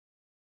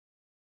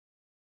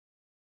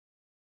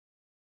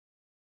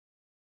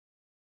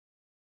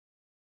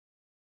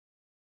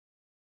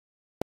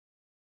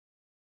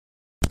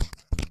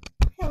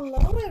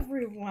Hello,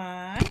 everyone.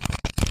 I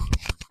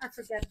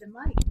forgot the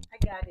mic. I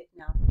got it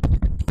now.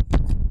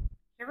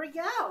 Here we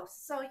go.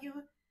 So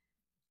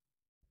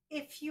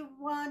if you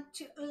want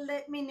to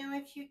let me know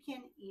if you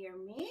can hear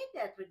me,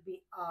 that would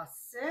be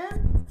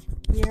awesome.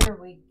 Here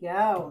we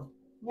go.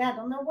 Yeah, I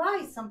don't know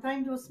why.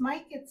 Sometimes those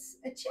mic, it's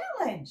a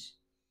challenge.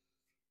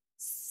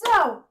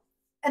 So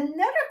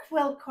another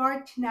quilt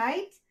card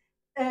tonight.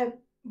 Uh,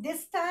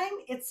 this time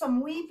it's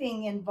some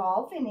weaving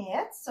involved in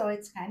it, so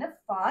it's kind of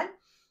fun.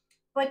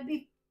 But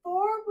before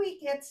we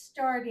get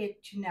started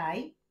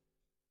tonight,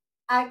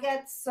 I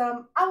got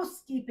some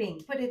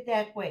housekeeping, put it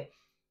that way.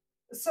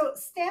 So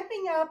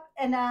Stampin'Up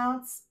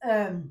announced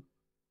the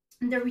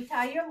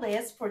retire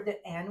list for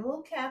the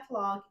annual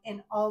catalog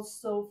and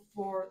also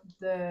for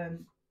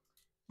the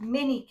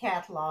mini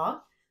catalog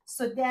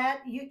so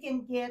that you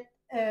can get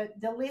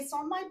the list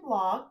on my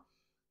blog.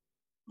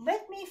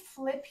 Let me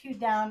flip you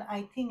down.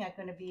 I think I'm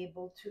going to be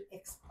able to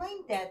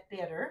explain that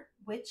better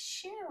with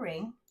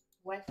sharing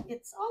what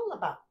it's all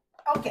about.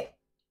 Okay,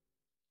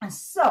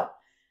 so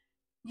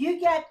you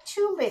get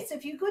two lists.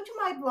 If you go to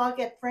my blog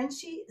at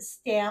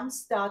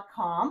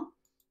frenchiestamps.com,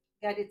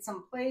 got it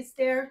someplace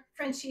there,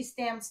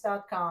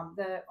 frenchiestamps.com.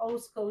 The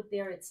O's code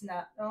there, it's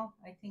not, oh,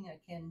 I think I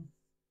can.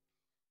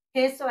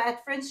 Okay, so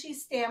at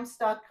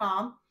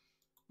frenchiestamps.com,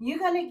 you're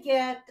going to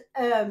get,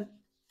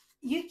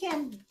 you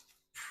can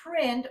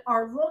print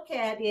or look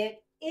at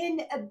it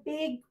in a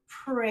big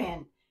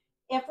print.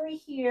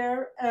 Every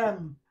year,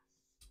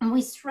 and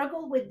we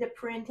struggle with the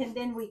print, and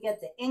then we get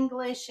the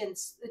English and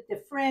the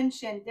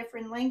French and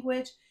different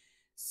language.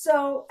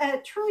 So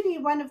Trudy,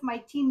 one of my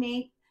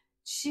teammates,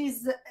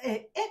 she's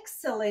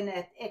excellent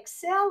at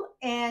Excel,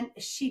 and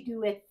she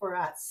do it for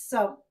us.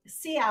 So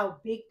see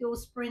how big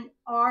those print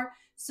are.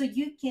 So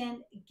you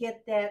can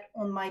get that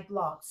on my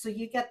blog. So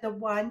you get the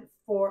one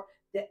for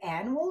the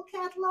annual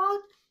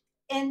catalog,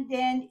 and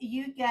then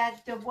you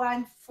get the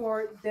one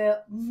for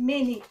the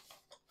mini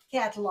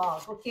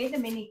catalog. Okay, the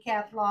mini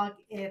catalog,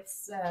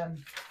 it's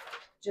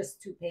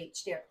just 2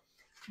 pages there.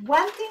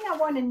 One thing I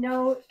want to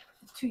note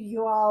to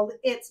you all,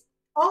 it's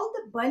all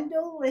the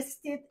bundle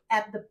listed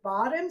at the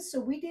bottom, so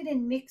we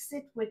didn't mix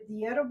it with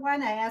the other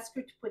one. I asked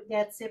her to put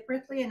that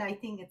separately, and I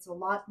think it's a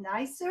lot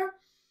nicer.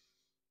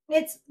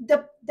 It's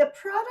the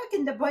product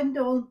in the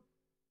bundle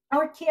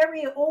or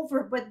carry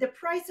over, but the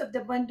price of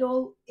the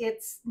bundle,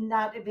 it's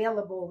not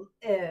available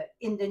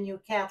in the new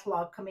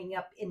catalog coming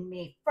up in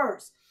May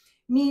 1st.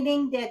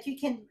 Meaning that you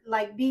can,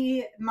 like,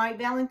 be my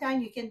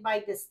Valentine, you can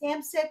buy the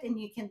stamp set and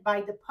you can buy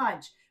the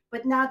punch,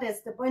 but not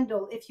as the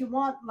bundle. If you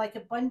want like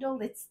a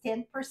bundle, it's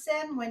 10%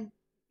 when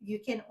you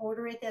can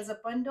order it as a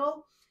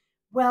bundle.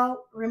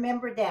 Well,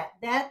 remember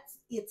that.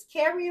 It's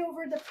carry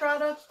over the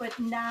product, but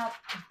not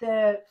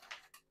the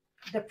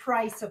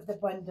price of the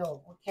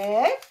bundle,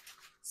 okay?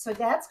 So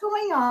that's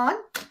going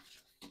on.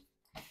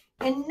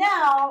 And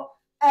now,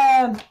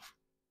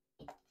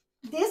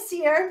 this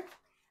year,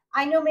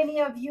 I know many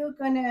of you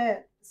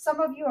some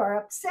of you are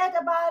upset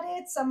about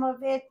it. Some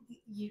of it,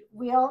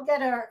 we all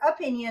get our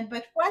opinion.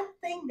 But one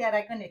thing that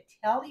I'm going to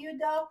tell you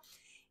though,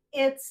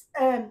 it's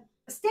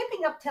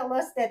Stampin'Up tell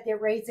us that they're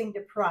raising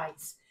the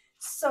price.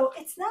 So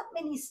it's not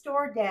many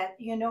stores that,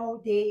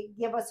 they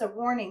give us a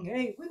warning,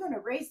 hey, we're going to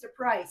raise the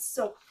price.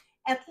 So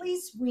at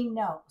least we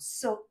know.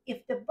 So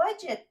if the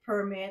budget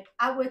permit,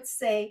 I would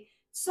say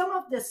some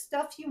of the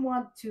stuff you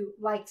want to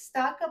like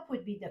stock up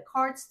would be the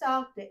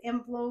cardstock, the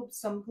envelope,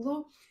 some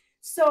glue.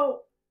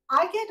 So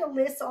I get a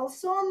list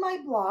also on my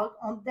blog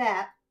on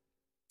that.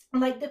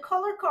 Like the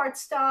color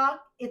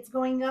cardstock, it's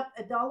going up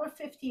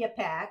 $1.50 a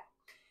pack.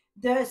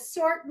 The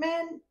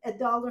assortment,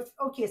 $1.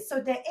 Okay,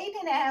 so the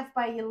 8.5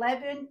 by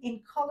 11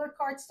 in color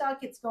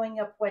cardstock, it's going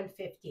up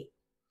 $1.50.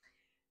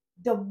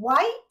 The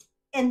white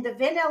and the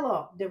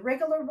vanilla, the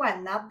regular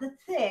one, not the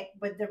thick,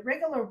 but the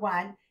regular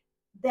one,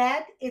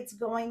 that it's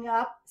going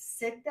up,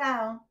 sit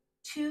down,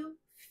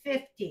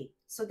 $2.50.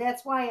 So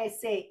that's why I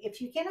say if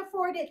you can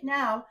afford it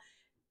now,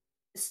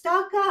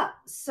 stock up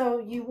so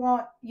you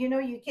want,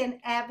 you can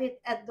have it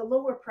at the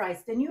lower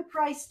price. The new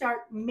price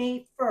start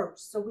May 1st,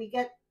 so we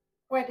get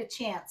quite a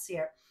chance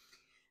here.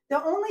 The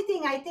only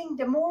thing I think,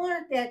 the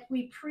more that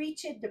we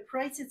preach it, the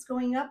price is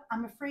going up,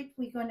 I'm afraid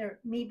we're going to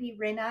maybe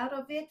run out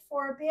of it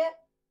for a bit.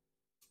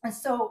 And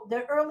so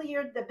the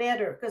earlier the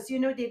better, because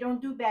they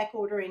don't do back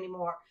order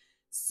anymore.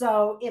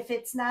 So if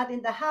it's not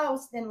in the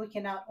house, then we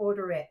cannot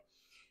order it.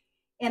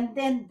 And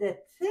then the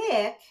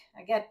thick,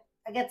 I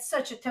get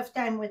such a tough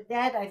time with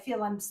that. I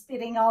feel I'm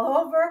spitting all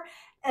over.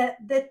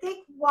 The thick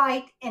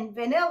white and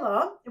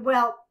vanilla,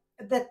 well,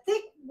 the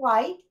thick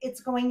white,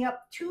 it's going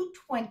up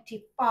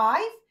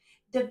 $2.25.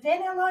 The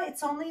vanilla,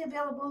 it's only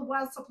available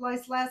while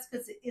supplies last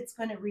because it's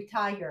going to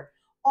retire.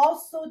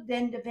 Also,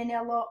 then the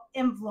vanilla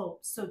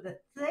envelopes. So the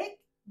thick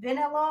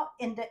vanilla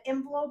and the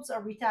envelopes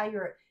are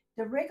retired.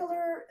 The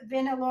regular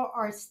vanilla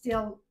are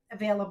still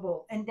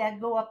available, and that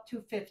go up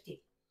to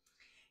 $2.50.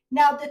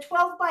 Now the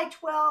 12 by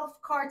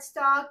 12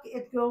 cardstock,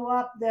 it go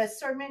up, the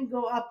assortment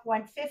go up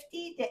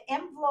 $1.50. The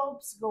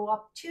envelopes go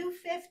up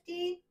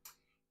 $2.50.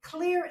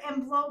 Clear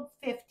envelope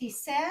 50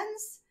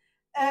 cents.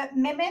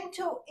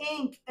 Memento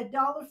ink,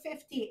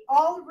 $1.50.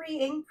 All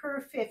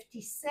re-inker,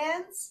 50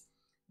 cents.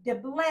 The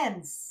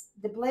blends,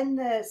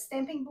 the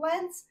stamping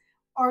blends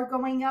are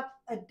going up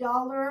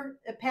 $1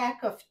 a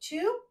pack of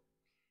 2.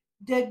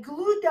 The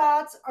glue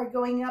dots are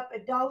going up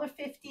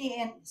 $1.50,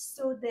 and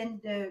so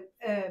then the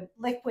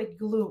liquid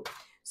glue.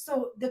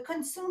 So the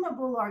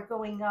consumable are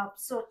going up.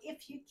 So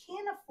if you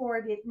can't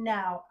afford it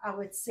now, I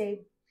would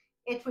say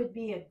it would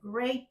be a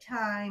great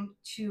time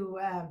to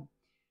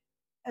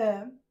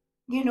uh,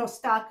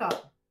 stock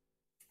up.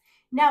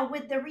 Now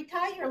with the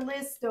retire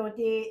list, though,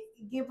 they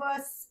give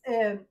us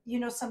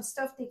some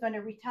stuff they're going to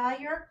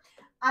retire.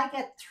 I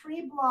got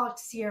 3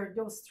 blocks here.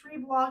 Those 3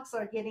 blocks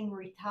are getting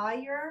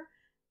retired,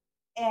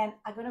 and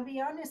I'm going to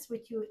be honest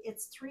with you,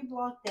 it's 3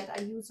 blocks that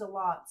I use a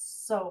lot.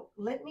 So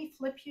let me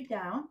flip you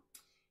down,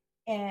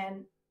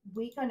 and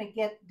we're going to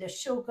get the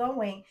show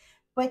going.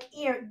 But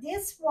here,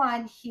 this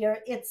one here,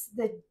 it's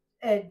the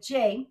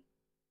J.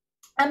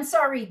 I'm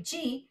sorry,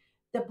 G,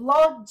 the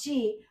block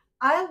G.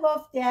 I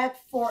love that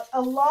for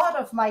a lot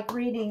of my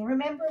greeting.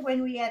 Remember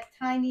when we had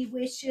tiny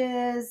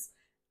wishes?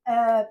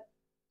 Uh,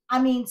 I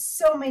mean,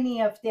 so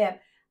many of them.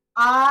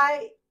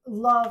 I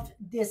love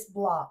this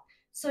block.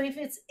 So if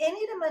it's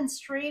any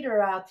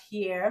demonstrator out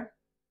here,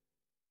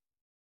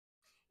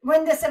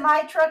 when the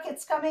semi truck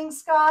is coming,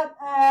 Scott,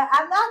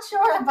 I'm not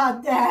sure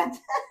about that.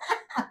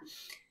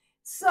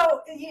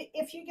 So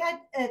if you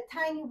get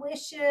tiny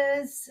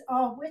wishes,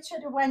 which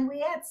are the one we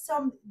had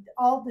some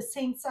all the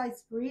same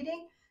size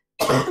greeting.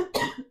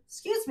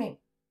 Excuse me.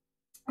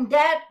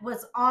 That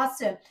was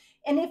awesome.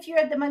 And if you're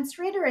a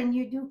demonstrator and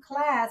you do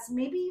class,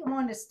 maybe you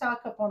want to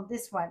stock up on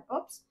this one.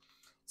 Oops.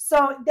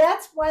 So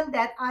that's one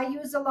that I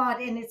use a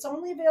lot, and it's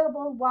only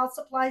available while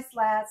supplies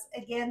last.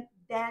 Again,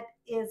 that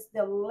is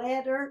the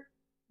letter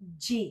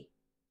G.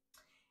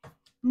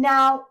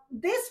 Now,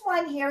 this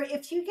one here,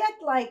 if you get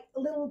like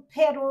little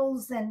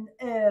petals and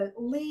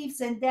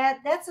leaves and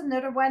that's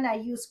another one I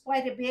use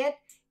quite a bit.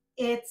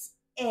 It's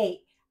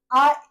A.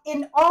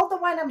 In all the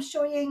one I'm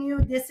showing you,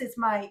 this is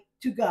my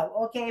to go,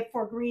 okay,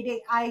 for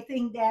greeting. I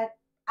think that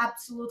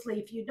absolutely,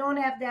 if you don't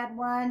have that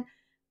one,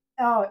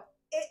 oh,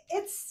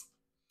 it's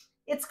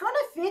gonna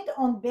fit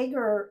on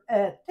bigger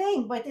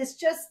thing, but it's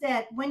just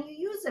that when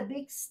you use a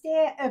big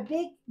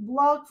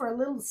block for a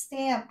little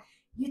stamp,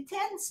 you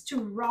tends to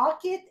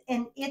rock it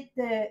and hit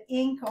the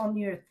ink on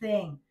your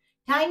thing.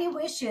 Tiny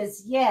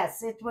wishes,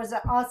 yes, it was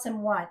an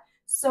awesome one.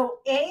 So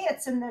A,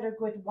 it's another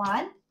good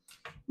one.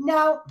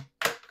 Now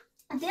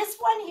this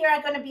one here,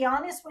 I'm going to be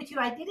honest with you,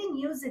 I didn't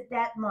use it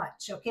that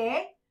much,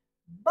 okay,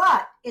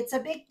 but it's a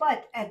big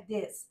but at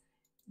this,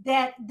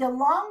 that the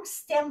long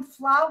stem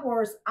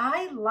flowers,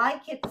 I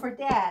like it for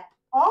that.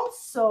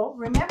 Also,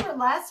 remember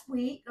last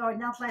week, or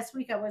not last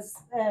week, I was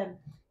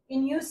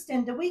in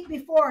Houston, the week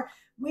before,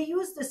 we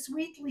used the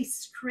sweetly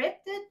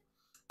scripted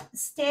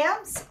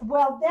stamps.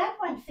 Well, that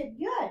one fit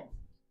good.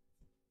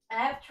 I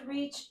have to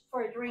reach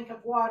for a drink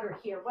of water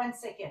here. 1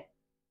 second.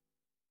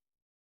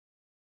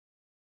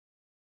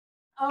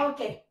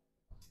 Okay.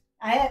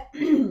 I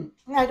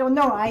I don't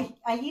know. I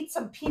eat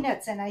some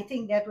peanuts, and I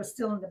think that was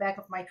still in the back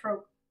of my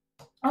throat.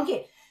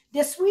 Okay,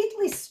 the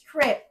sweetly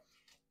strip.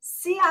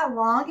 See how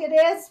long it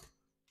is?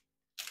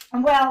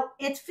 Well,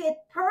 it fit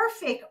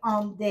perfect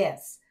on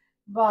this.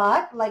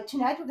 But like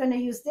tonight, we're going to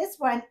use this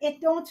one.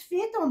 It don't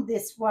fit on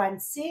this one.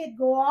 See it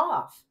go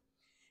off.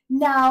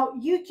 Now,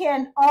 you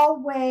can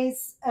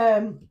always,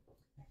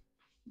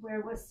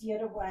 where was the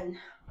other one?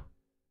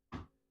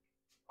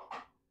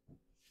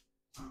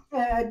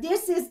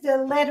 This is the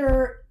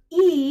letter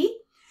E.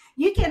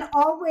 You can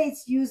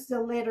always use the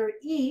letter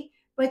E,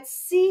 but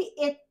see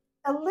it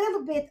a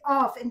little bit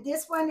off. And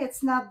this one,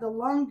 it's not the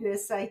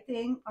longest, I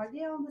think. Are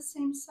they all the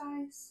same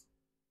size?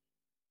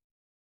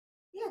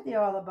 Yeah,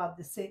 they're all about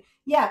the same.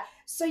 Yeah,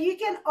 so you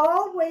can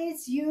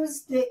always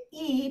use the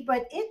E,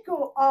 but it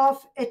go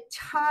off a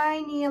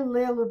tiny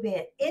little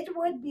bit. It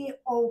would be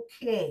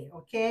okay,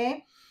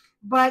 okay?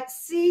 But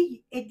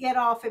see, it get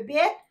off a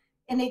bit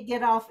and it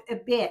get off a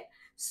bit.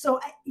 So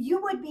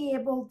you would be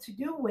able to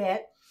do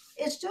it.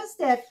 It's just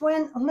that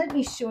let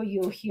me show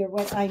you here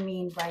what I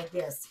mean by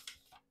this.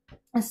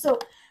 And so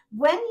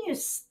when you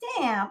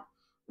stamp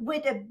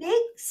with a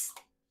big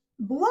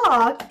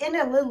block and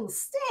a little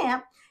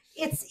stamp,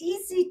 it's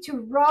easy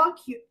to rock.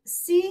 You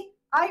see,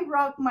 I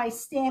rock my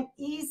stamp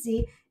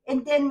easy,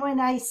 and then when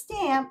I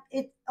stamp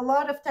it, a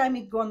lot of time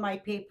it go on my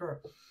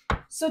paper.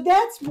 So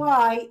that's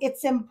why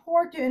it's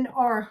important,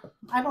 or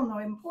I don't know,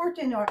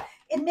 important, or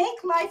it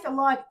make life a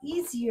lot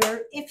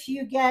easier if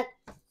you get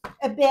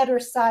a better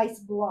size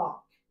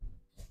block.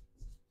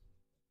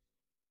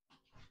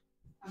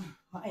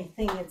 I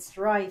think it's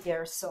dry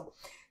there. So,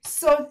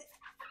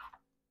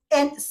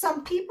 and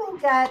some people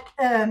got,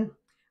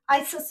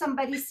 I saw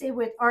somebody say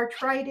with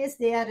arthritis,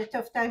 they had a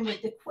tough time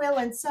with the quill,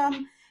 and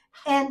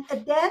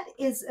that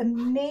is a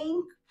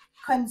main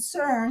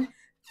concern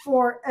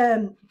for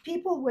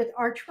people with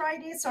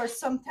arthritis, or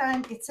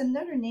sometimes it's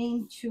another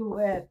name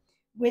to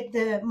with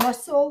the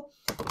muscle.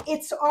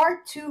 It's hard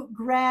to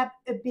grab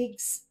a big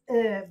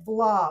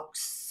block.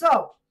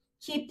 So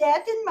keep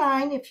that in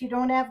mind if you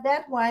don't have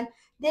that one.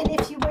 Then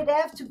if you would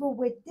have to go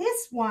with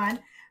this one,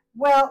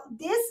 well,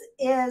 this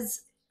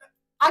is,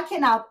 I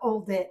cannot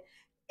hold it.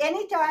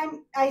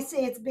 Anytime I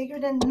say it's bigger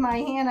than my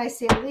hand, I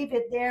say leave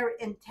it there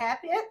and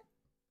tap it.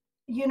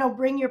 You know,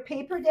 bring your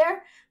paper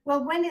there.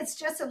 Well, when it's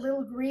just a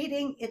little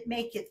greeting, it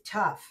make it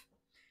tough.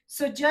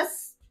 So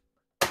just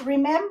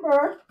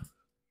remember,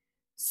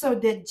 so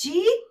the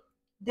G,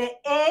 the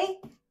A,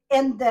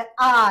 and the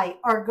I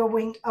are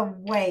going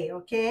away,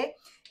 okay?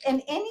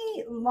 And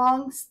any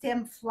long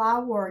stem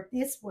flower,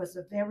 this was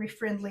a very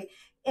friendly,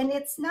 and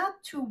it's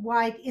not too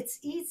wide, it's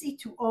easy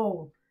to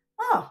hold.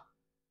 Oh,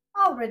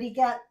 I already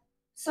got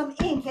some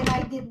ink and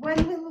I did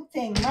one little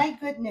thing, my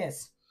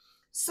goodness.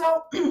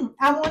 So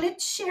I wanted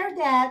to share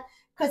that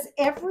because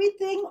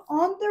everything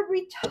on the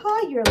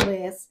retire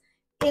list,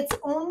 it's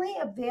only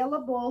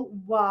available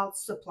while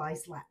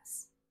supplies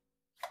last.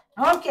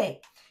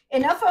 Okay,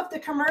 enough of the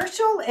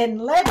commercial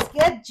and let's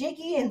get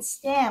jiggy and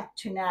stamp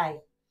tonight.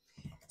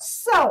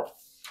 So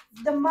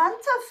the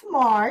month of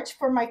March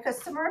for my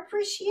customer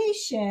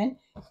appreciation,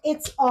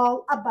 it's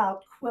all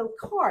about quilt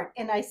card.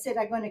 And I said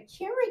I'm going to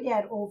carry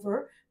that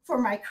over for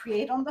my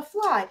create on the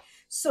fly.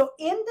 So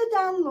in the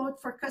download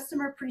for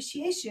customer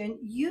appreciation,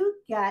 you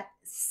got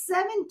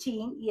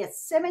 17,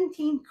 yes,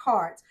 17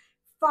 cards,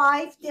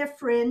 5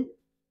 different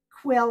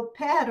quilt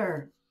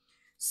pattern.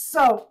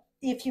 So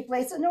if you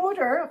place an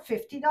order of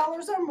 $50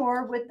 or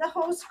more with the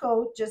host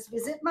code, just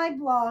visit my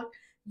blog,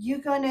 you're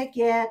going to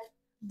get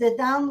the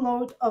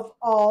download of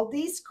all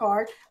these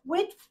cards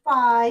with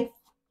 5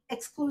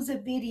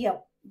 exclusive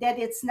video that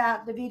it's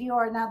not, the video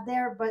are not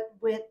there, but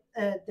with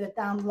the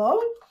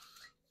download.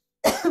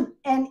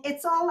 And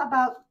it's all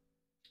about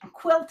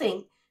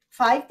quilting,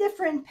 5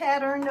 different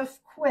pattern of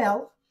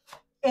quilt.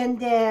 And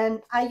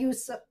then I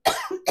use,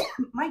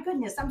 my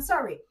goodness, I'm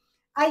sorry.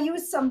 I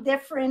use some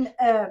different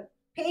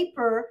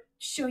paper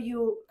to show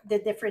you the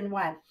different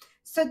one.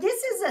 So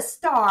this is a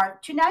star.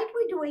 Tonight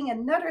we're doing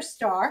another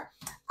star.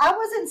 I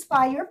was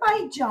inspired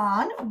by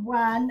John,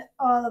 one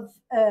of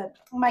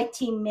my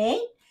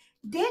teammates,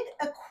 did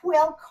a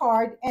quilt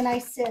card, and I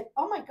said,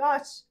 oh my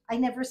gosh, I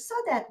never saw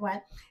that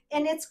one.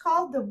 And it's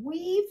called the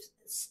Weave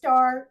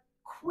Star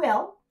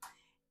Quilt.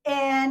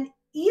 And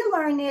he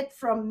learned it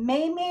from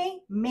May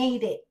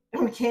made it,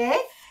 okay?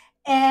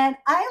 And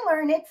I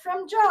learned it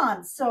from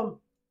John.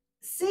 So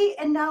see,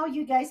 and now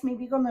you guys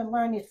maybe going to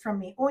learn it from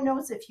me. Who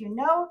knows if you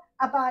know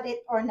about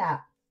it or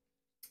not.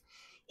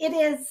 It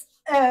is,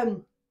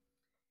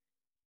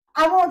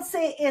 I won't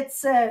say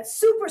it's a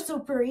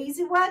super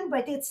easy one,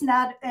 but it's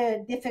not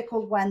a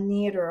difficult one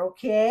neither,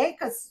 okay?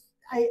 Because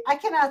I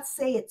cannot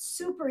say it's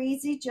super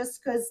easy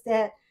just because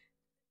that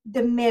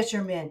the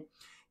measurement.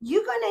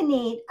 You're going to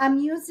need, I'm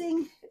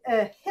using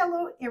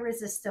Hello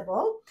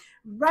Irresistible.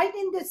 Right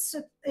in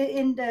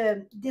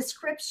the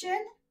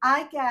description,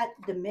 I got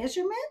the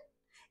measurement.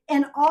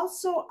 And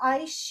also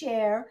I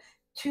share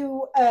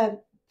to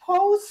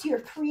post your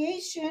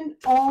creation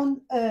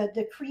on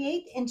the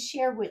Create and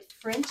Share with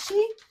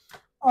Frenchie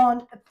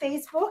on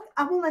Facebook.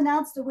 I will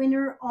announce the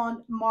winner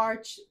on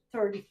March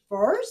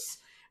 31st.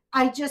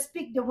 I just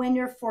picked the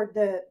winner for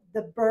the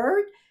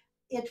bird.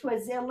 It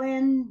was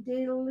Ellen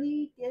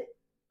Dilly.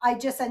 I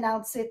just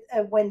announced it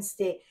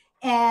Wednesday.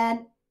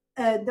 And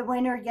the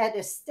winner got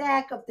a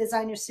stack of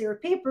designer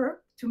syrup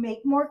paper to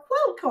make more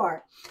quilt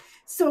card.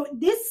 So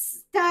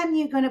this time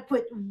you're going to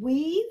put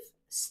Weave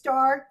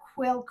Star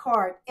Quilt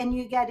Card, and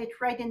you get it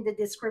right in the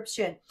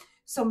description.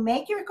 So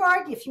make your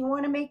card. If you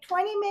want to make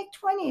 20, make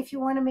 20. If you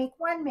want to make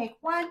 1, make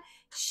 1.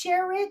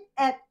 Share it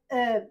at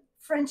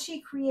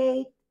Frenchie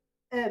Create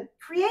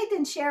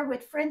and Share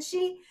with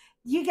Frenchie.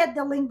 You get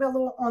the link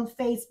below on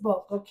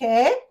Facebook,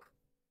 okay?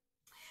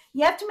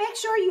 You have to make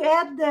sure you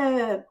add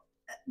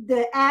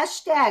the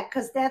hashtag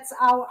because that's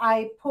how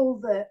I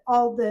pull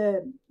all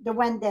the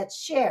one that's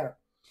shared.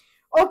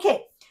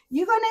 Okay,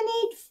 you're going to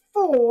need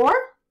 4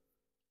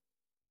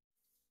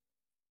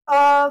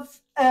 of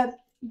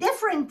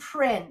different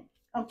print,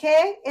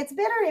 okay? It's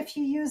better if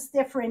you use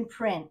different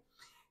print.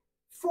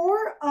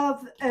 4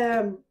 of,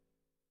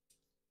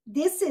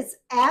 this is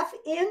 1/2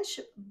 inch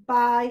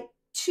by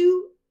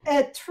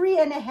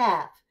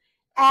 3.5.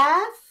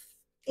 1/2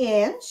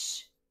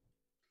 inch,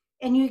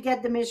 and you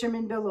get the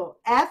measurement below.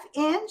 1/2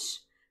 inch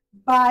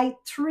by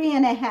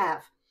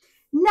 3.5.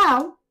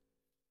 Now,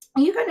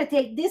 you're going to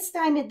take, this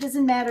time it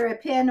doesn't matter, a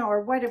pen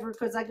or whatever,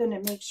 because I'm going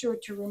to make sure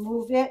to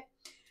remove it.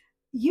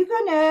 You're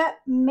going to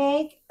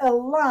make a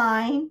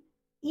line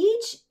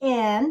each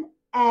end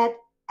at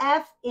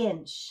 1/2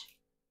 inch.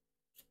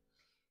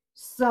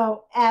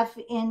 So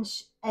 1/2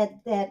 inch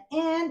at that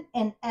end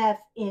and 1/2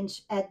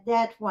 inch at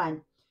that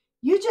one.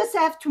 You just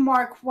have to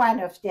mark one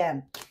of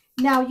them.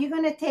 Now you're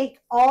going to take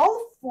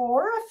all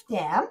 4 of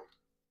them,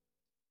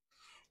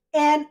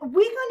 and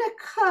we're going to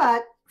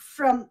cut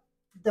from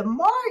the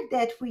mark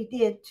that we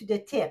did to the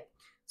tip.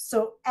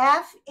 So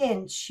 1/2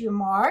 inch you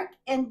mark,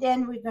 and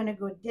then we're going to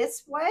go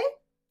this way,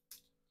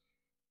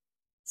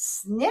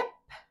 snip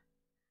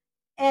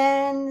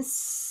and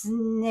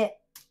snip,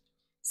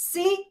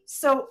 See,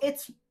 so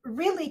it's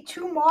really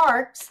 2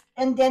 marks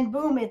and then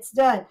boom, it's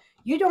done.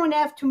 You don't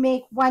have to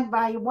make one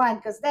by one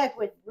because that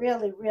would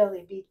really,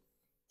 really be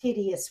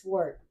tedious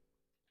work.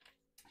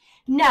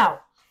 Now,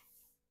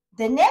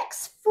 the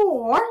next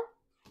 4,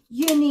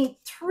 you need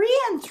 3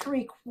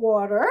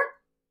 3/4,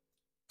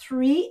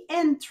 3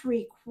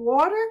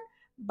 3/4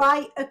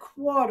 by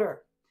 1/4,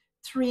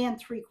 3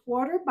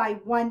 3/4 by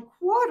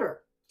 1/4.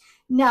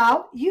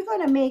 Now you're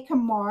going to make a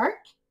mark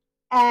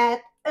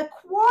at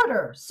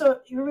 1/4. So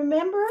you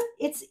remember,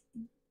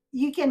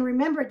 you can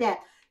remember that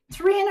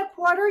 3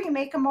 1/4, you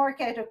make a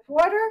mark at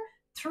 1/4,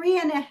 3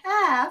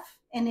 1/2,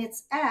 and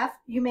it's F,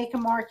 you make a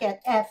mark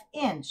at F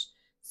inch.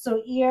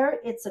 So here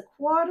it's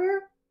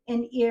 1/4,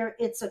 and here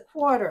it's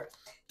 1/4.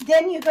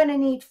 Then you're going to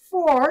need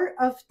 4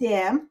 of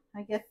them.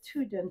 I get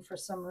 2 done for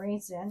some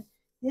reason.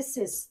 This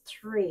is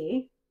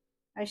 3.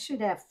 I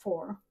should have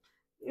 4.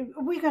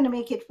 We're going to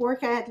make it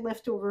work. I had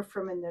leftover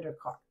from another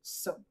card.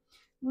 So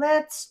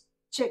let's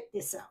check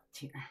this out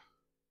here.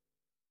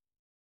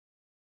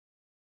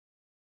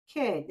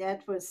 Okay,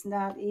 that was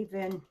not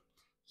even,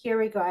 here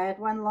we go. I had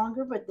one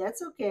longer, but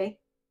that's okay.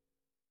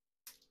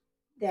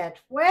 That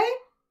way.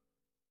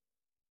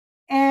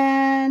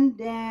 And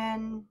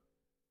then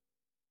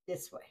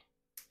this way.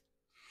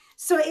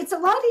 So it's a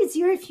lot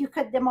easier if you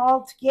cut them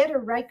all together,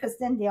 right? Because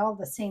then they're all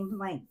the same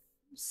length.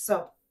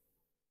 So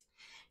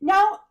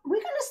now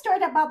we're going to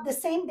start about the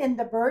same than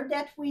the bird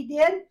that we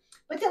did,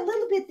 but a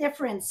little bit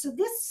different. So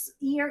this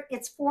here,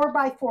 it's 4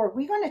 by 4.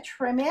 We're going to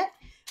trim it.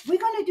 We're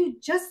going to do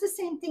just the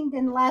same thing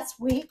than last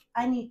week.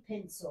 I need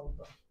pencil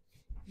though.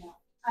 No,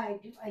 I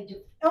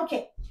do.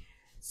 Okay.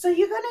 So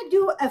you're going to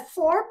do a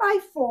 4 by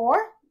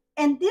 4,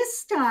 and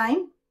this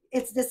time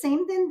it's the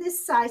same than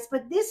this size,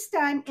 but this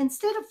time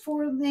instead of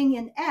folding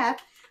in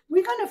F,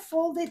 we're going to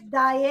fold it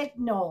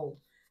diagonal.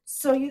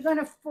 So you're going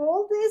to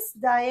fold this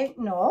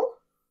diagonal.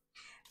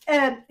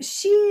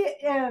 She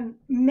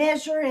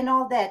measure and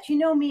all that. You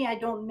know me, I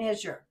don't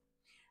measure.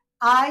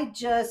 I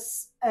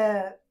just,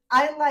 I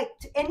like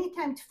to,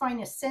 anytime to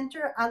find a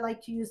center, I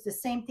like to use the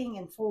same thing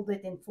and fold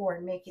it in 4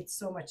 and make it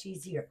so much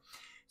easier.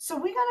 So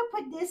we're going to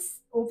put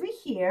this over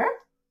here,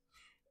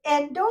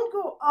 and don't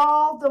go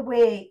all the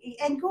way,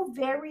 and go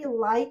very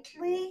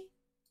lightly,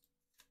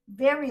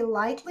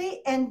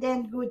 and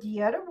then go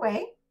the other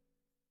way.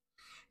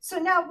 So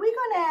now we're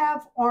going to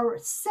have our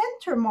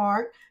center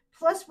mark,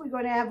 plus we're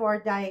going to have our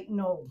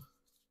diagonal.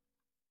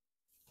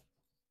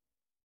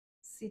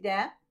 See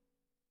that?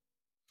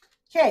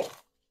 Okay.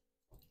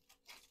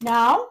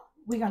 Now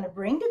we're going to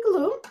bring the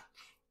glue,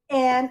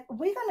 and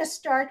we're going to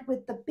start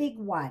with the big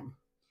one.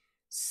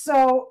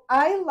 So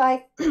I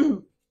like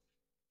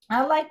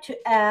I like to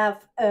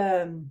have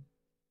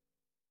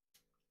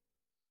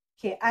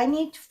okay, I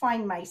need to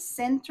find my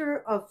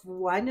center of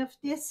one of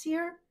this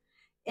here,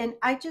 and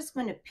I just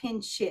going to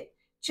pinch it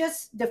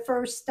just the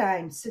first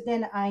time, so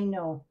then I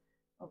know.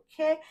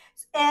 Okay,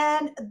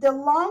 and the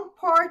long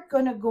part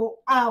gonna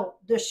go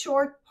out, the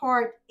short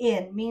part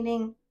in,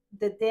 meaning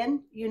the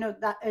then, you know,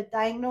 the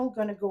diagonal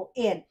gonna go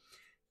in.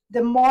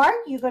 The mark,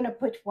 you're gonna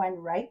put one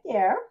right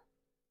there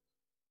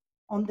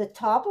on the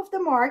top of the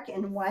mark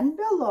and one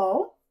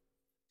below.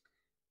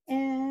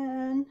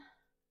 And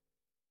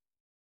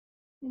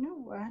you know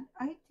what?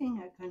 I think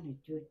I'm gonna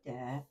do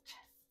that.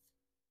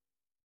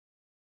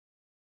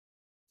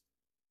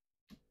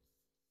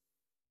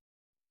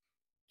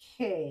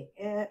 Okay,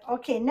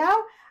 okay, now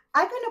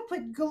I'm gonna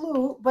put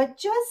glue, but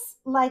just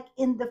like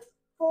in the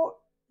four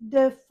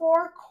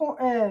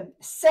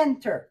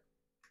center,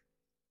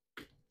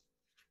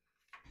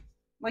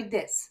 like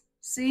this.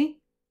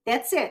 See,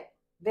 that's it.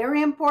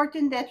 Very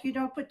important that you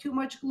don't put too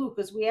much glue,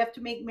 because we have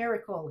to make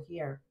miracle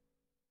here.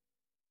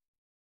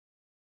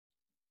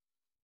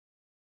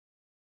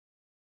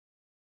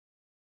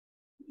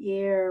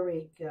 Here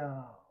we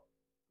go.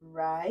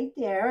 Right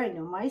there. I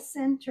know my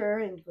center,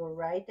 and go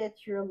right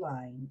at your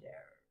line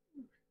there.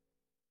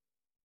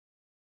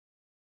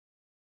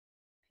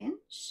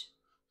 Pinch.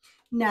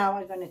 Now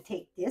I'm going to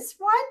take this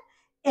one,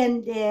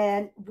 and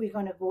then we're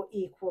going to go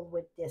equal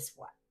with this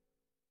one.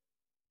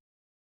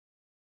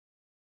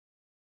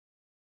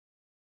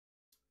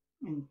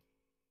 And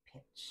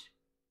pinch.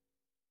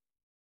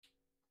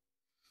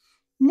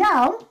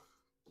 Now,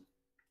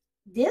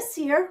 this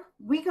here,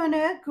 we're going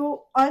to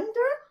go under.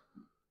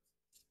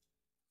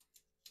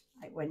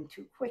 I went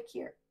too quick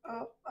here.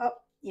 Up,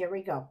 up. Here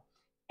we go.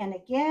 And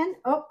again,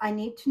 oh, I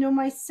need to know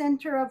my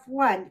center of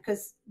one,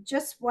 because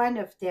just one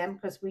of them,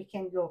 because we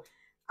can go.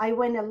 I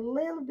went a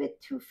little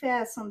bit too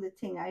fast on the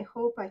thing. I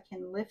hope I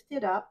can lift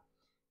it up.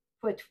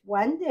 Put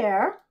one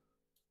there.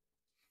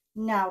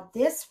 Now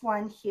this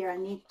one here, I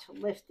need to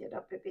lift it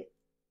up a bit.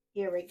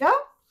 Here we go.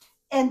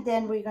 And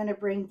then we're going to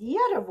bring the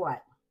other one.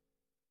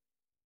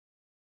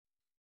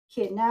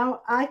 Okay,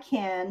 now I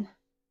can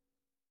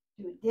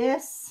do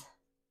this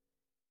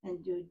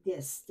and do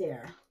this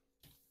there.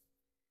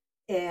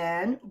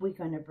 And we're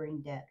going to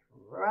bring that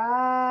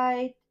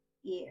right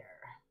here.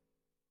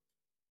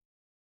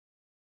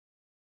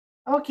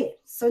 Okay,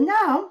 so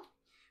now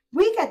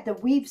we got the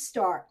Weave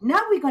Star.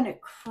 Now we're going to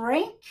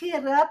crank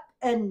it up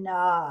a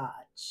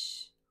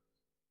notch.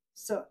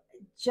 So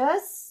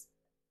just,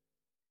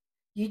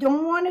 you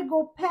don't want to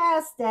go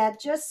past that,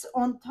 just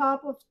on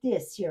top of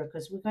this here,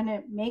 because we're going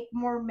to make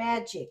more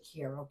magic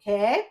here,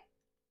 okay?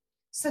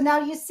 So now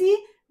you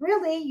see,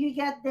 really, you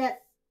get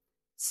that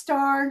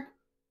star,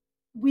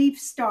 Weave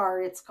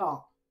Star, it's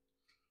called.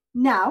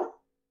 Now,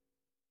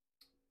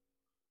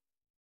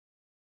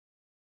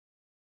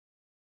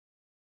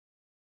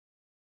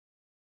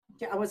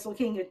 I was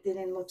looking, it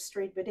didn't look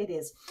straight, but it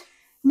is.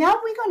 Now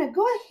we're going to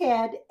go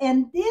ahead,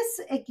 and this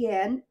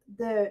again,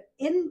 the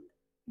in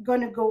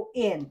going to go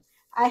in.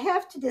 I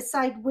have to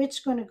decide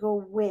which going to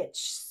go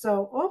which.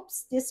 So,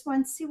 oops, this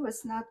one, see,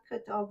 was not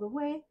cut all the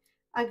way.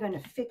 I'm going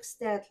to fix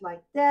that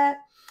like that.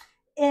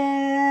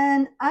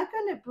 And I'm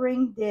going to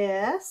bring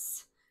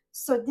this.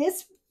 So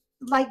this,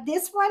 like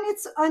this one,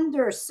 it's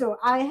under. So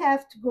I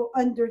have to go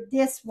under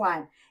this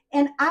one.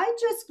 And I'm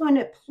just going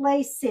to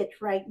place it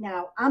right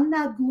now. I'm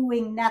not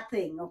gluing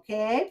nothing,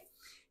 okay?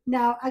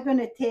 Now I'm going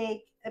to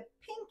take a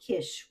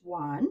pinkish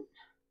one.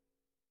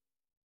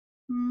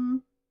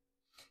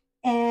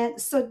 And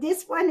so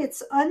this one,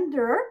 it's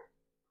under.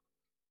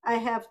 I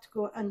have to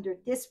go under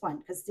this one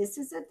because this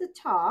is at the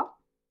top,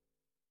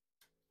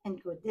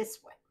 and go this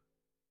way.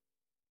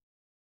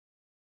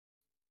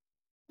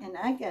 And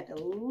I got a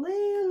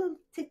little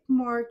tick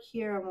mark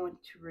here I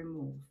want to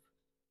remove,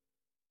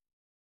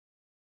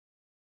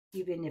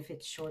 even if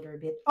it's shorter a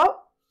bit.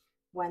 Oh,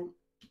 one.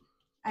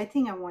 I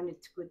think I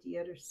wanted to go the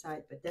other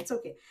side, but that's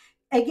okay.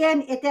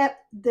 Again,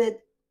 the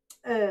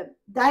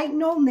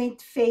diagonal need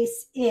to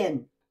face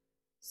in.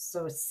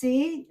 So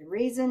see, the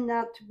reason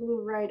not to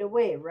glue right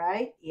away,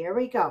 right? Here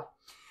we go.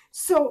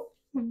 So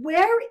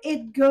where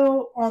it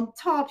go on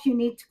top, you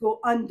need to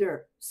go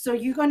under. So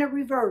you're going to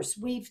reverse,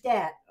 weave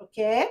that,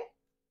 okay?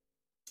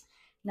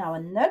 Now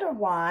another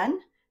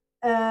one,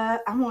 I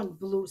want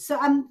blue. So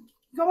I'm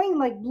going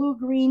like blue,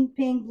 green,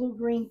 pink, blue,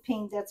 green,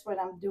 pink. That's what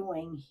I'm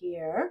doing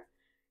here.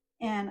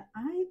 And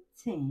I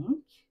think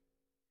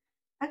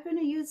I'm going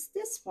to use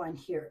this one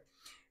here.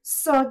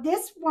 So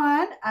this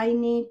one, I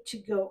need to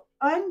go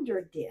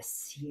under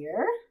this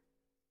here,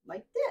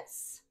 like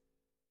this.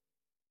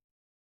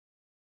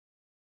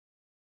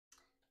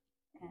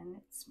 And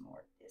it's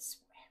more this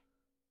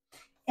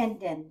way.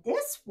 And then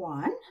this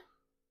one,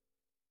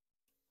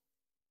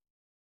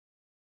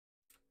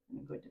 I'm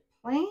going to go to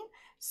plain.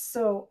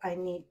 So I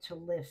need to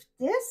lift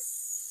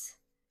this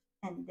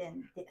and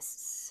then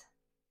this.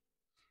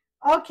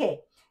 Okay,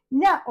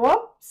 now,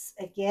 oops,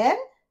 again,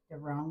 the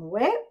wrong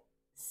way.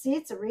 See,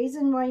 it's a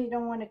reason why you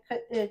don't want to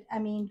cut it,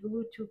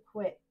 glue too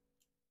quick.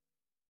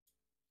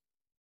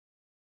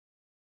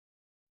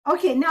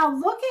 Okay, now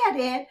look at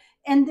it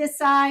and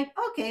decide,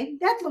 okay,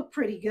 that looked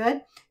pretty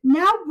good.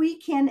 Now we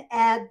can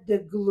add the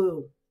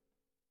glue.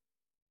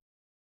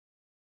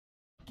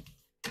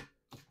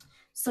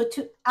 So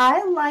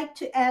I like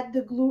to add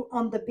the glue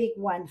on the big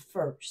one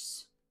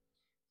first.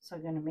 So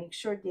I'm going to make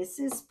sure this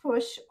is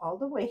pushed all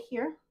the way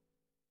here.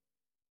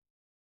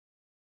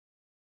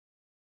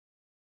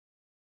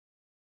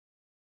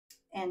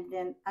 And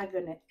then I'm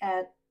going to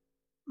add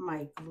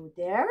my glue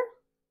there.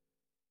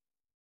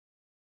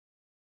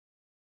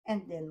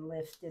 And then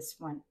lift this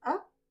one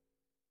up.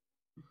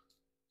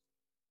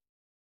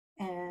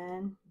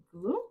 And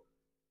glue.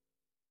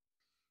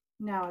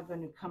 Now I'm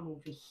going to come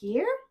over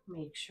here,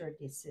 make sure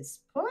this is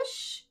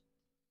push,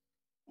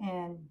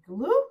 and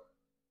glue.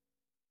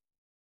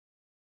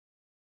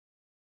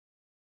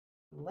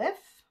 Lift.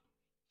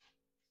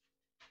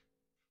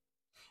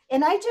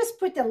 And I just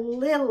put a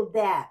little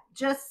dab,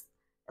 just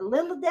a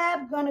little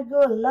dab, gonna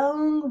go a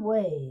long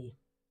way.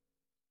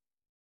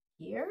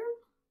 Here.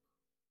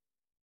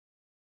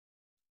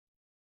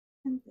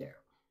 And there.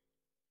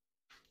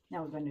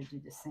 Now we're going to do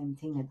the same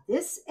thing at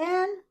this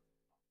end.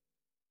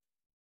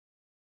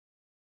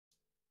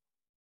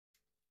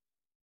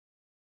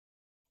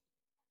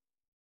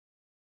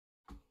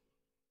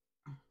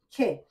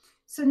 Okay,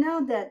 so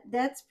now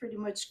that's pretty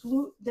much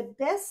glue, the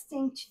best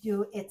thing to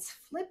do is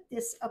flip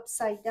this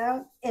upside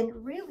down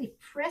and really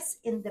press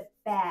in the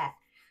back.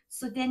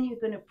 So then you're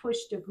going to push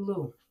the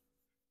glue.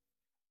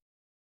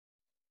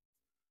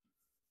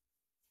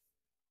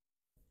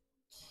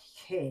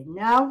 Okay,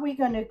 now we're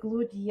going to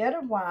glue the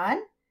other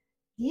one.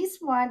 This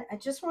one, I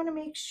just want to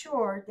make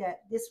sure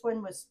that this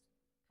one was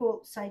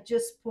pulled. So I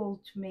just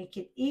pulled to make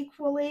it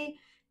equally.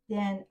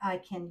 Then I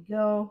can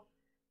go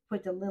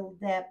put a little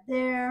dab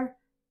there,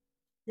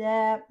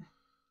 dab.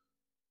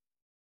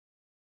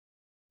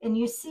 And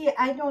you see,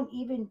 I don't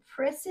even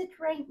press it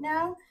right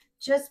now,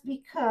 just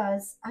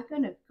because I'm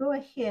going to go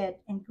ahead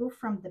and go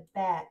from the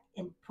back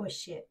and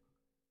push it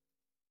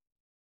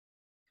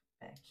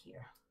back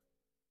here.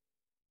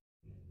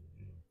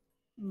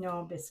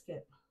 No,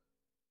 biscuit.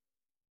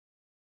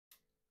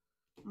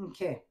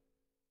 Okay.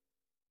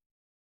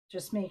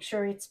 Just make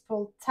sure it's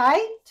pulled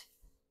tight.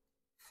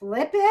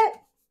 Flip it.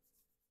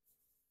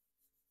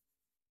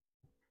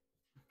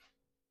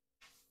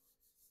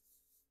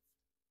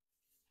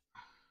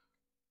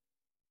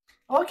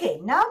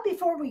 Okay, now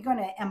before we're going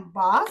to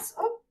emboss,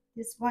 oh,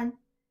 this one,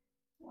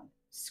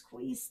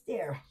 squeeze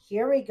there.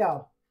 Here we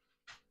go.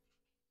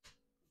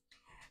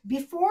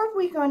 Before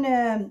we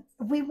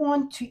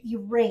want to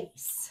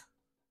erase.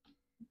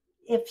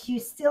 If you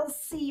still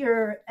see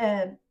your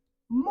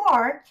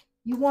mark,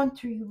 you want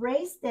to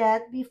erase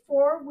that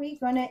before we're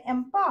going to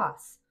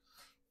emboss.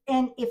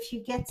 And if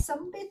you get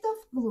some bit of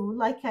glue,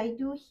 like I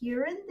do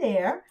here and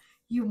there,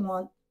 you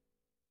want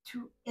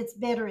to, it's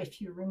better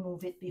if you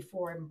remove it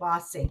before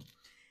embossing.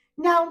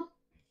 Now,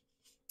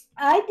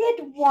 I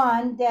did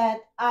one that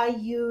I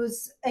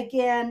use,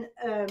 again,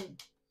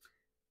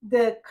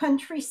 the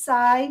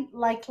countryside,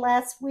 like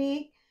last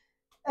week.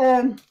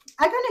 I'm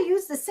going to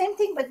use the same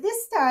thing, but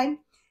this time,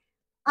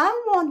 I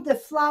want the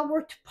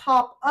flower to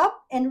pop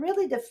up, and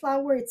really the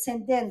flower it's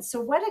indent.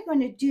 So what I'm going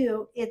to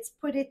do is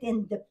put it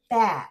in the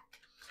back.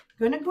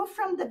 I'm going to go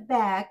from the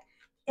back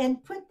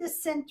and put the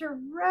center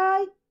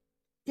right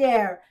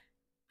there.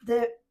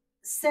 The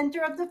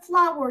center of the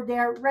flower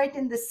there, right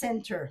in the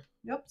center.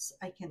 Oops,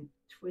 I can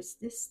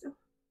twist this too.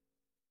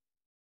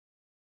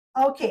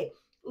 Okay,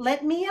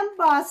 let me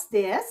emboss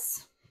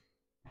this.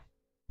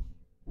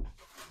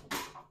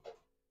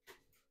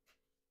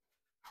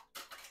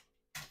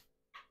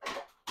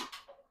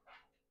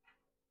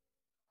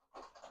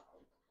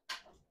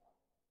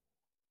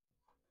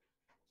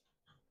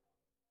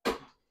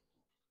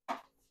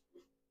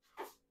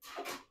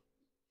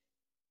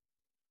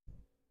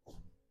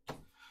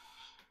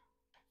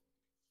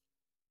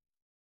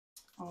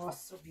 Oh,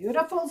 so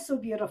beautiful, so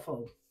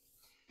beautiful.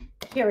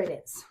 Here it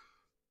is.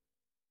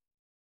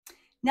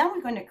 Now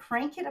we're going to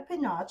crank it up a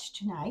notch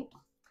tonight.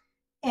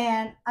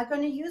 And I'm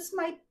going to use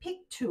my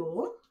pick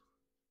tool.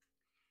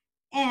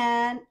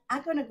 And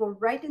I'm going to go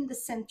right in the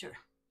center.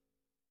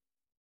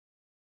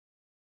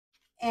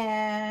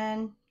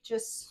 And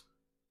just,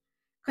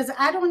 because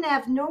I don't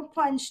have no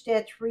punch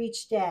that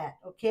reach that,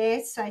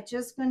 okay? So I'm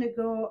just going to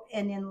go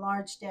and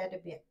enlarge that a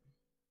bit.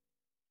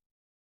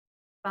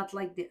 About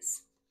like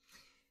this.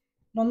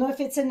 Don't know if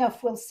it's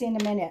enough. We'll see in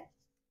a minute.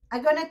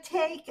 I'm going to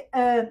take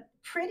a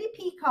pretty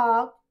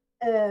peacock,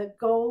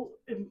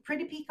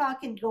 pretty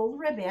peacock and gold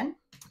ribbon.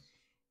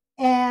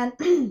 And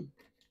I'm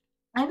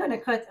going to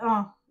cut,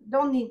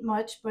 don't need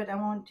much, but I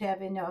won't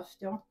have enough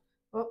though.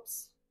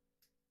 Oops.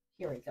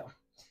 Here we go.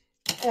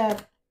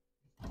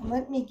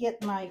 Let me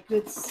get my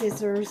good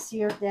scissors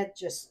here. That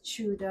just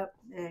chewed up.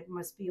 It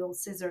must be old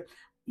scissors.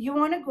 You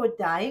want to go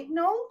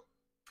diagonal,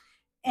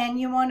 and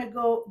you want to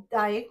go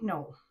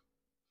diagonal.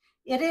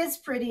 It is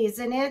pretty,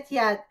 isn't it?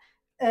 Yeah.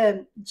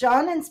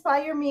 John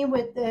inspired me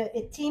with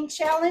a team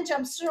challenge.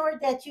 I'm sure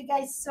that you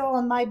guys saw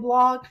on my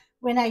blog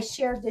when I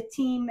shared the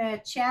team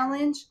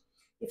challenge.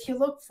 If you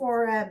look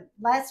for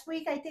last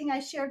week, I think I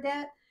shared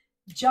that.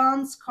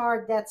 John's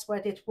card, that's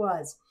what it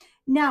was.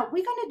 Now,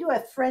 we're going to do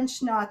a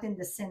French knot in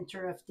the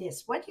center of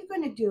this. What you're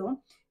going to do,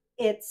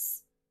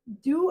 it's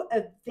do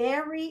a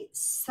very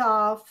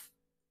soft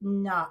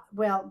knot.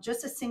 Well,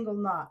 just a single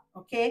knot,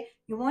 okay?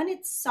 You want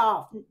it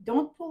soft.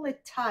 Don't pull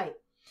it tight.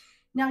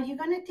 Now, you're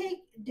going to take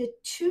the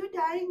two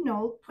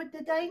diagonal, put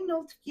the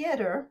diagonal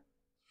together,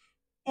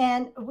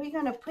 and we're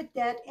going to put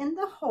that in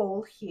the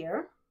hole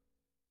here.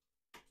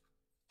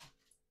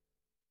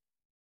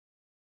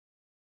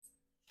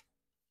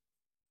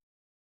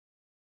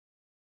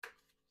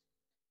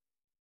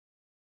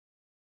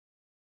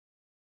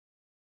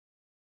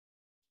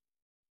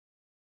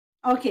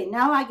 Okay,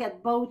 now I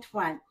got both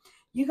one.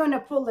 You're going to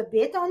pull a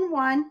bit on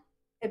one,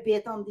 a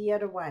bit on the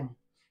other one,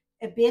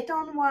 a bit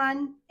on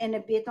one, and a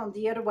bit on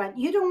the other one.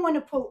 You don't want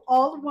to pull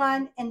all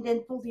one and then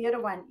pull the other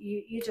one.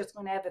 You're just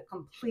going to have a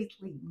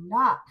completely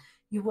knot.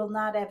 You will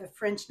not have a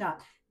French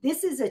knot.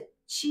 This is a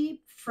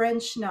cheap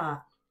French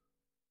knot.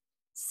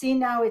 See,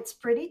 now it's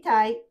pretty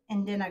tight,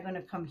 and then I'm going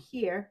to come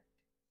here,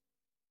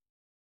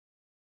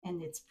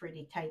 and it's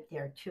pretty tight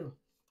there too.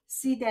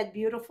 See that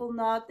beautiful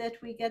knot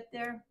that we get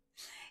there?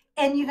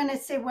 And you're going to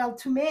say, well,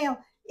 to mail,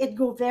 it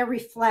go very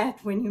flat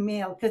when you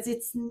mail because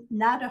it's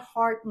not a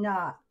hard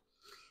knot.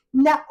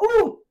 Now,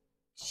 oh,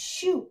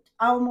 shoot,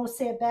 I almost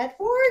said a bad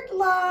word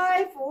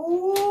live.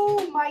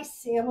 Oh, my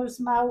sailor's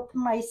mouth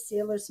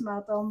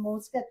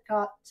almost got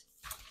caught.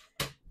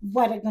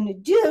 What I'm going to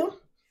do,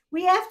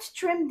 we have to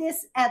trim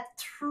this at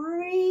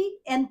 3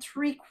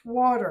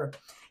 3/4.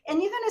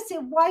 And you're going to say,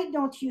 why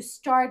don't you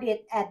start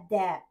it at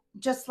that?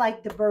 Just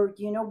like the bird,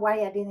 you know why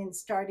I didn't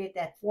start it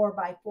at 4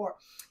 by 4.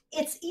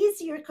 It's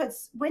easier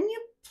because when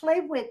you play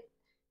with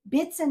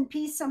bits and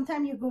pieces,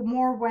 sometimes you go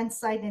more one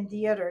side than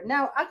the other.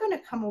 Now I'm going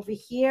to come over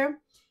here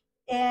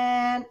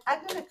and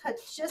I'm going to cut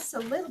just a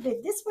little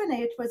bit. This one,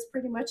 it was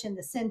pretty much in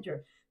the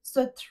center.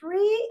 So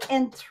 3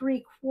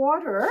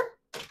 3/4.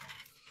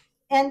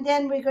 And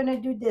then we're going to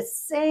do the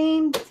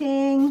same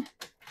thing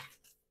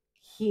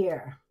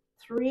here.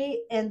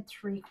 3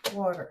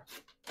 3/4.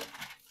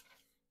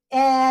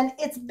 And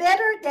it's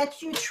better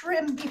that you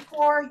trim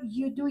before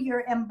you do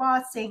your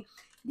embossing.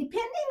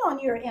 Depending on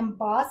your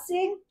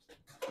embossing,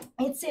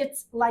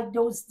 it's like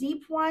those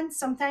deep ones.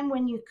 Sometimes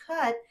when you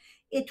cut,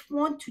 it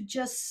wants to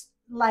just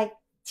like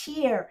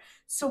tear.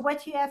 So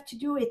what you have to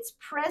do is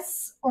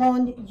press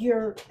on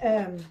your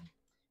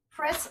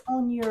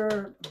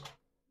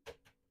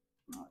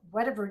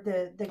whatever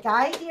the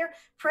guide here,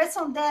 press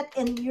on that,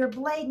 and your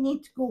blade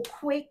needs to go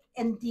quick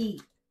and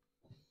deep.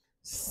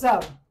 So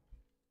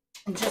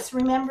just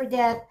remember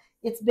that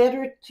it's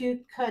better to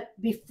cut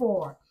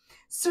before.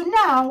 So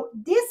now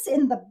this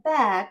in the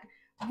back,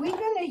 we're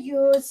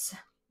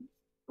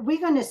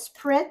gonna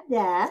spread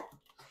that,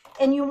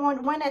 and you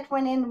want one at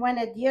one end, one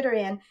at the other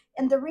end.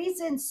 And the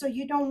reason, so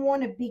you don't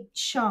want a big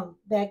chunk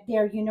back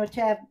there, you know,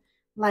 to have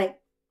like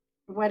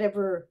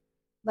whatever,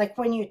 like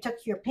when you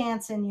tuck your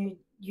pants and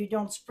you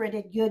don't spread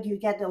it good, you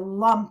get a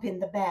lump in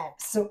the back.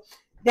 So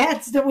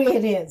that's the way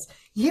it is.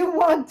 You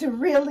want to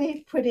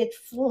really put it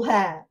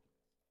flat.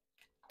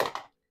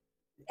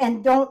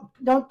 And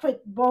don't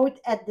put both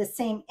at the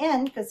same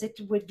end because it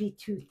would be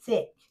too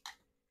thick.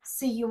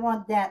 So you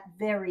want that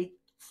very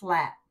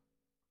flat.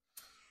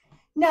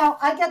 Now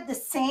I got the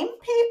same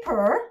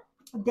paper.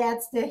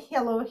 That's the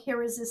Hello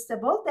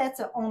Irresistible. That's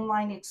an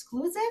online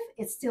exclusive.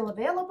 It's still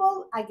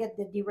available. I get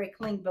the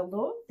direct link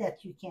below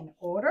that you can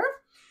order.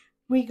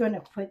 We're going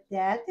to put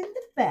that in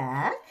the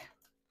back.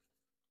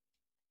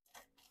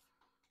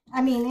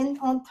 I mean,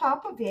 on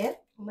top of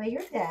it,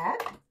 layer that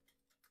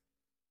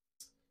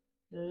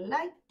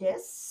like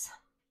this.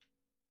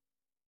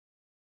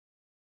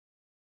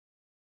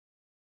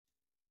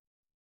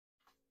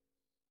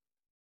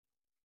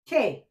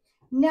 Okay,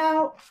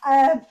 now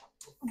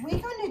we're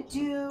going to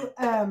do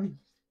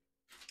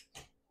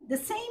the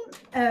same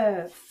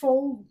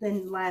fold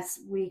than last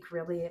week,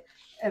 really.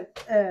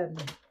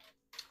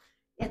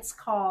 It's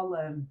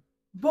called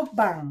book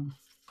bound.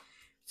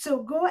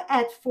 So go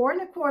at 4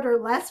 1/4.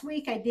 Last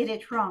week I did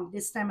it wrong.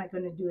 This time I'm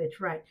going to do it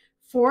right.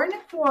 4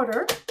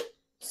 1/4,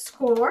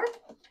 score,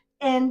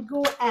 and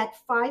go at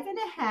 5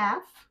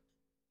 1/2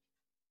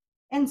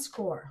 and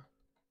score.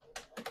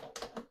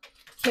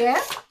 Okay,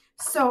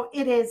 so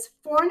it is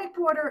 4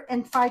 1/4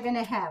 and 5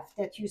 1/2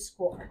 that you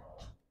score.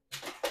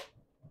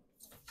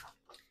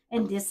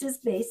 And this is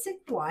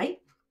basic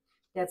white.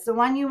 That's the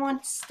one you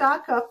want to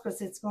stock up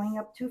because it's going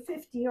up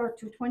 $250 or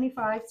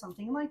 $225,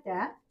 something like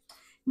that.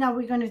 Now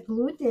we're going to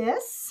glue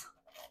this.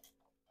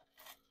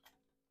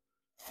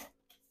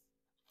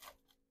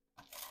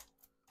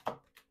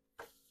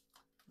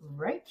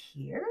 Right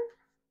here.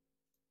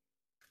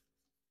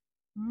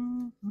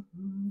 I'm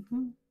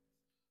going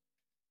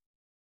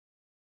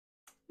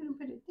to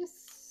put it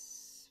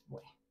this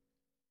way.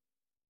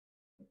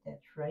 Put that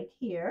right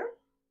here.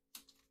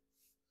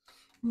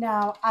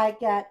 Now I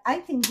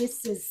think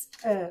this is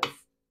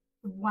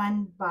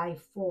 1 by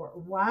 4.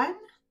 1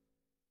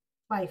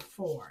 by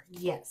 4,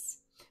 yes.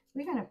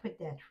 We're going to put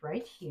that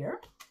right here.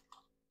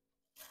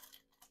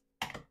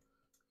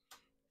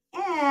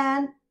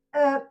 And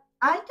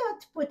I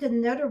thought to put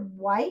another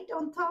white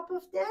on top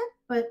of that,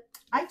 but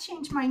I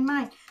changed my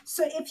mind.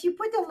 So if you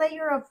put a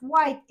layer of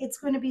white, it's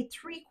going to be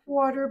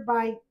 3/4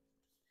 by,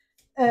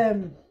 wait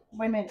a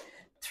minute,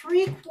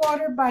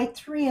 3/4 by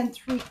 3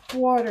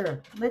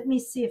 3/4. Let me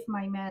see if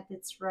my math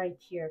is right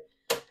here.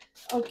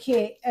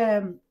 Okay,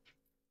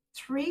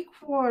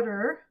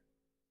 3/4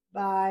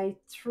 by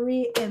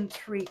 3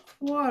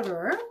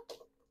 3/4.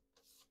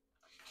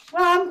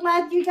 Well, I'm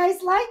glad you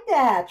guys like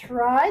that,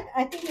 right?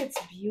 I think it's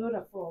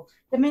beautiful.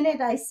 The minute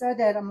I saw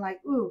that, I'm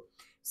like, ooh.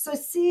 So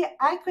see,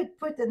 I could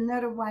put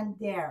another one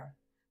there.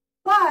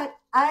 But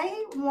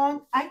I think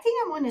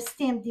I want to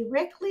stamp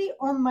directly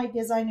on my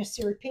designer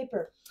series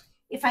paper.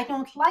 If I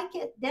don't like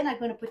it, then I'm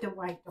going to put the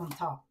white on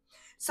top.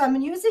 So I'm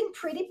using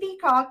Pretty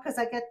Peacock because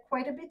I got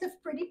quite a bit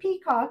of Pretty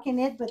Peacock in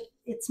it, but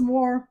it's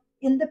more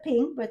in the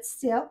pink, but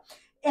still.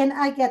 And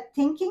I got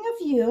Thinking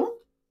of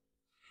You.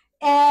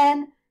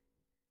 And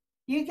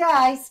you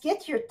guys,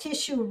 get your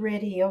tissue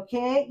ready,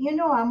 okay? You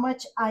know how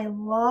much I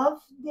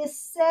love this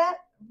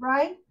set,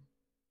 right?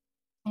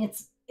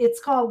 It's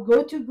called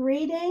Go-To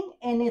Greeting,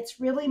 and it's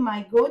really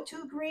my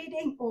go-to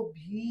greeting. Oh,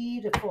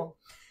 beautiful.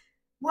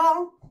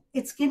 Well,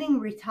 it's getting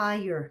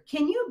retired.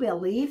 Can you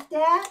believe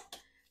that?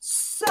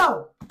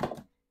 So,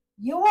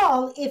 you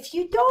all, if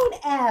you don't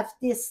have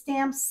this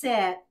stamp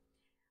set,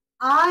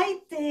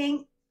 I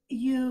think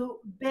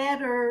you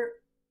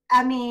better,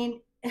 I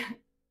mean,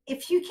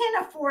 if you can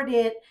afford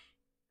it,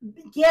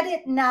 get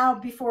it now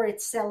before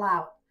it sell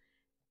out.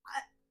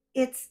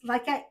 It's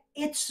like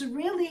it's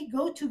really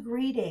go-to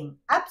greeting.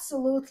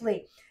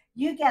 Absolutely.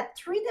 You get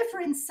 3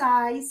 different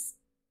size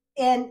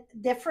and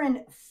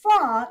different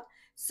font.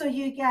 So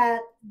you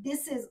got,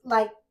 this is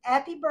like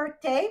happy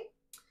birthday,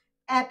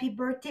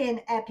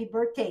 and happy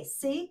birthday.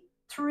 See,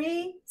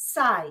 3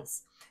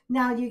 size.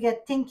 Now you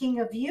get Thinking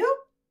of You,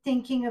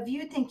 Thinking of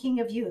You, Thinking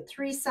of You,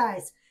 3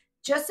 size.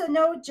 Just a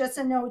note, just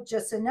a note,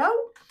 just a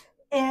note.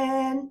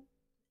 And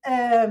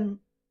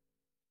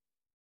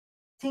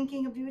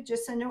Thinking of You,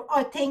 just a note.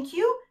 Oh, thank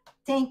you,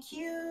 thank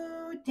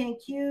you,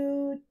 thank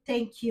you,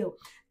 thank you.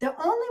 The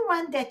only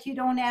one that you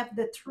don't have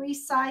the 3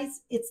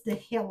 size, it's the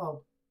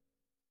Hello.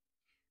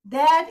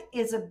 That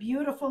is a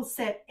beautiful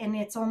set, and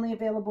it's only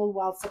available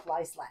while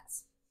supplies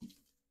last.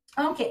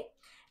 Okay,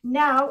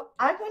 Now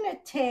I'm going to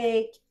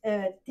take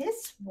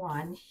this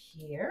one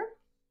here,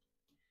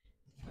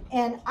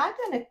 and I'm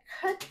going to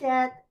cut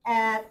that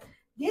at,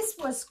 this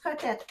was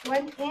cut at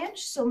 1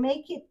 inch, so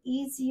make it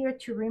easier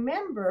to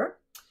remember.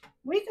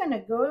 We're going to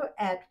go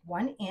at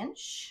 1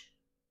 inch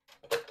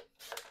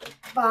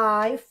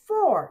by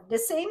 4, the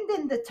same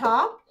in the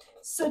top,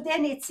 so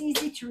then it's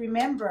easy to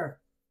remember.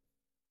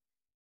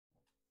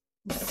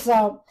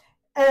 So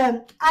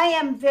I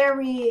am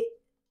very,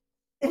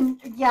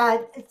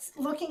 yeah, it's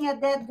looking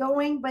at that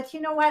going, but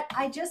you know what?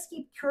 I just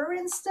keep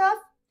current stuff,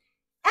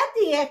 at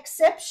the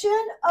exception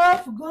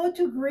of go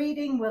to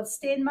greeting will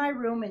stay in my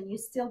room and you're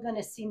still going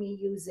to see me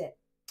use it.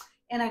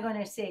 And I'm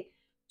going to say,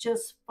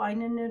 just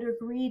find another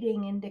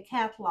greeting in the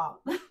catalog.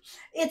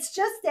 It's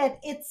just that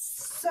it's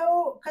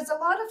so, because a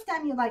lot of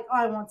time you're like, oh,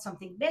 I want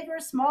something bigger,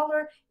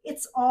 smaller.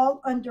 It's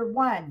all under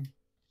one.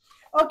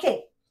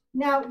 Okay,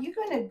 now you're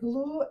going to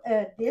glue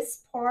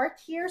this part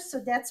here.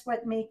 So that's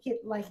what make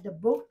it like the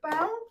book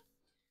bound.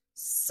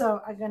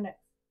 So I'm going to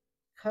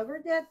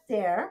cover that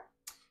there.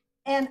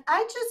 And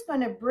I'm just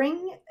going to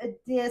bring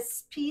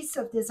this piece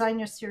of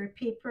designer series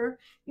paper.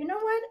 You know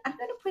what? I'm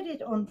going to put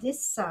it on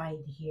this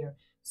side here.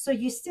 So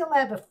you still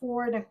have a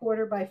 4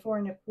 1/4 by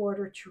 4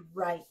 1/4 to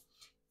write.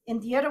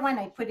 And the other one,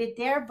 I put it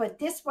there, but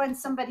this one,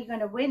 somebody going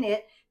to win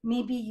it.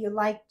 Maybe you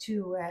like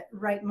to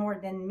write more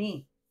than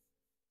me.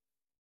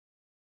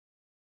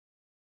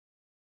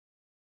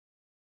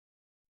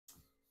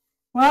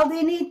 Well,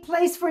 they need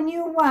place for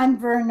new one,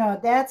 Verna.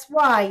 That's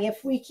why.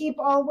 If we keep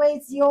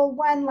always the old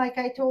one, like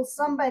I told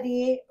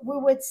somebody, we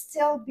would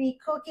still be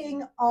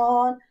cooking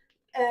on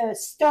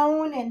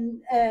stone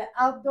and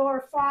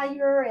outdoor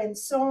fire and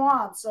so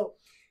on. So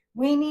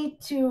we need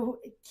to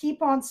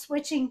keep on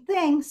switching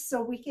things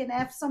so we can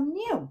have some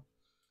new.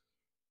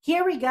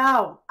 Here we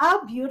go.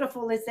 How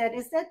beautiful is that?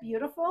 Is that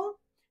beautiful?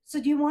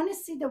 So do you want to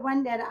see the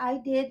one that I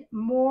did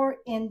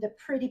more in the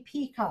pretty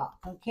peacock?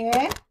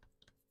 Okay.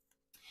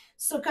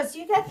 So, because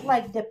you got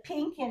like the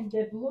pink and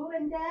the blue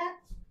in that.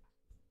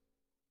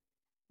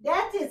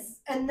 That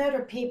is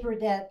another paper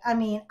that, I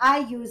mean, I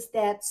use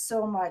that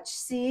so much.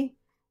 See,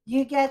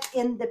 you get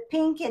in the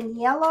pink and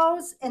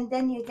yellows, and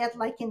then you get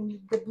like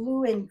in the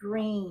blue and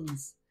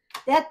greens.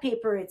 That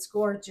paper, it's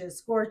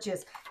gorgeous,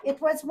 gorgeous.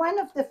 It was one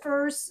of the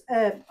first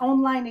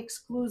online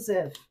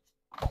exclusive.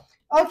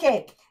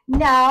 Okay,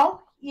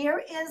 now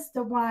here is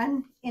the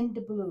one in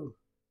the blue.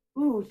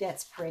 Ooh,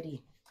 that's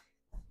pretty.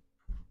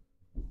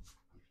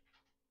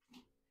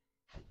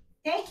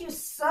 Thank you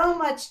so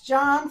much,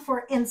 John,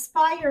 for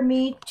inspiring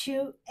me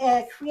to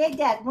create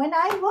that. When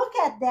I look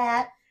at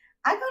that,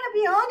 I'm going to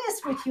be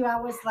honest with you.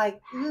 I was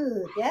like,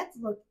 ooh, that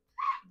looked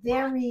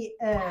very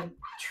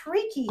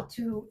tricky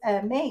to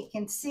make.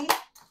 And see,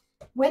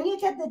 when you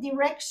get the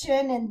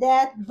direction and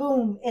that,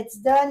 boom, it's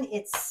done.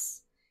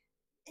 It's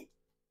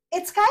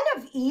kind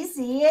of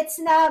easy. It's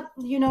not,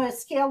 you know, a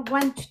scale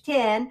 1 to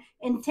 10,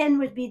 and 10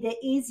 would be the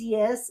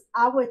easiest.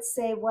 I would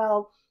say,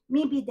 well,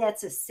 maybe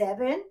that's a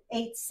 7,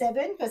 8,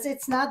 7, because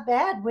it's not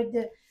bad with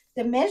the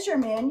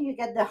measurement. You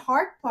get the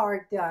hard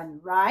part done,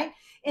 right?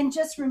 And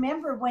just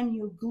remember, when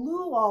you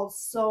glue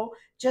also,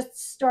 just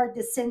start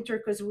the center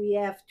because we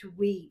have to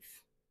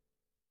weave.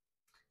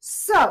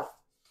 So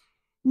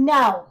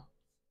now,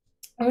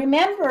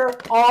 remember,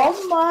 all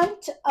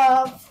month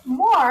of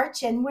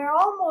March, and we're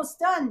almost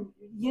done.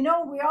 You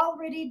know, we're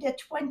already the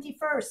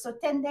 21st, so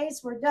 10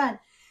 days we're done.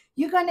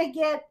 You're going to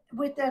get,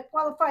 with the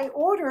qualified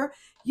order,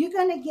 you're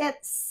going to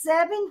get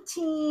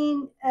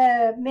 17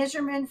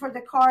 measurement for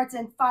the cards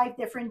and 5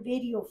 different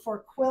video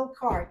for quilt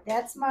card.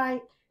 That's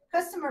my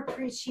customer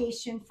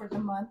appreciation for the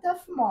month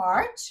of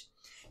March.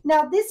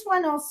 Now, this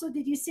one also,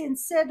 did you see,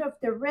 instead of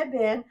the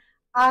ribbon,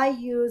 I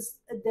used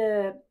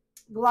the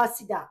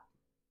glossy dot.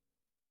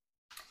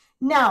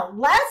 Now,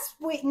 last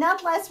week,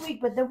 not last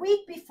week, but the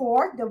week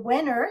before, the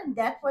winner,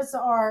 that was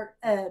our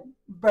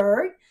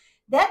bird.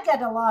 That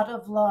got a lot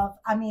of love.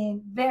 I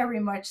mean, very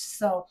much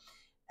so.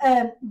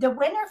 The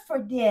winner for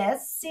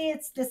this, see,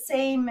 it's the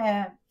same,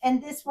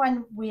 and this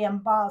one we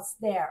embossed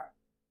there.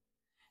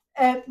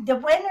 The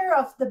winner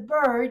of the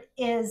bird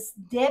is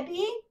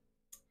Debbie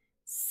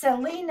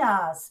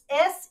Salinas,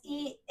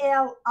 Selinas.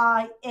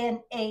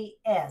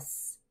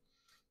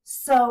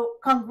 So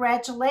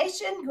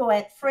congratulations, go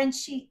at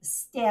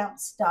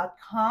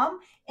frenchiestamps.com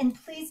and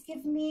please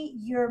give me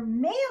your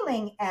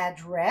mailing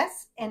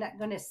address and I'm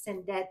going to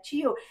send that to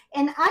you.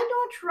 And I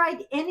don't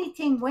write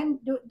anything when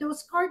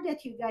those cards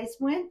that you guys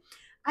win,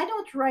 I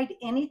don't write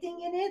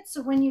anything in it.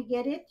 So when you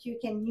get it, you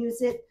can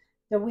use it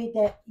the way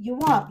that you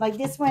want. Like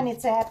this one,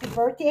 it's a happy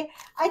birthday.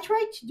 I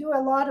try to do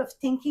a lot of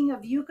thinking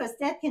of you because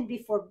that can be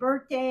for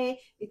birthday.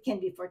 It can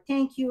be for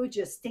thank you,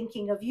 just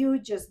thinking of you,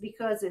 just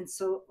because, and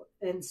so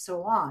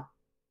on.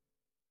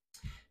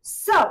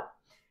 So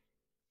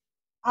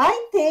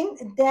I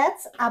think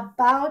that's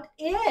about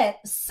it.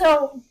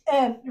 So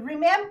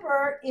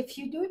remember, if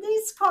you do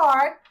this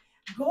card,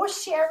 go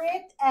share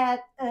it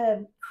at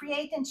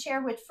Create and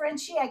Share with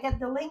Frenchie. I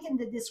got the link in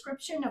the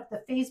description of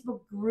the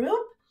Facebook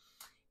group.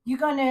 You're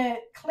going to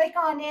click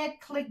on it,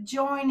 click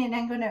join, and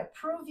I'm going to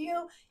approve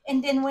you.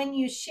 And then when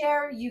you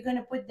share, you're going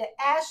to put the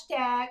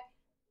hashtag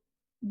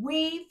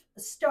Weave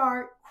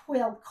Star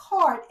Quilt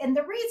Card. And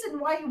the reason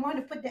why you want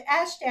to put the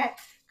hashtag,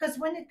 because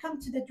when it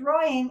comes to the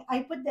drawing,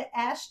 I put the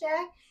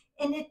hashtag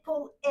and it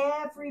pull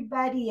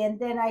everybody. And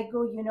then I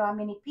go, you know how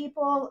many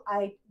people,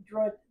 I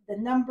draw the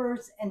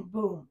numbers, and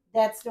boom.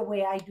 That's the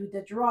way I do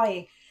the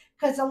drawing.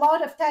 Because a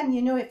lot of time,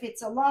 you know, if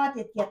it's a lot,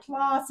 it gets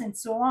lost and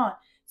so on.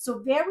 So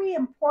very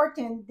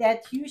important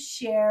that you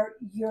share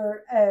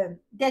your,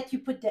 that you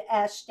put the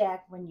hashtag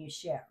when you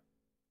share.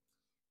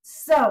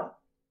 So,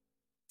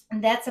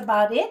 and that's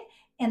about it.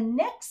 And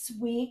next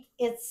week,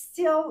 it's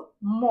still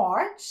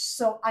March.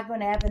 So I'm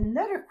going to have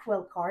another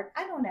quilt card.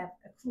 I don't have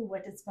a clue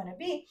what it's going to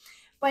be,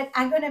 but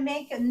I'm going to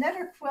make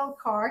another quilt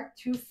card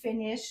to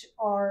finish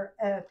our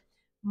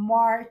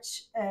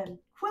March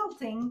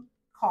quilting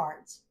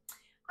cards.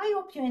 I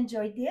hope you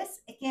enjoyed this.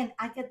 Again,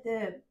 I got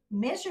the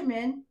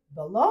measurement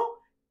below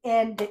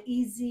and the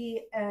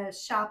easy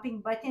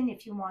shopping button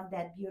if you want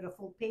that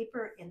beautiful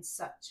paper and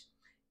such.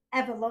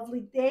 Have a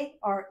lovely day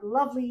or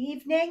lovely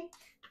evening.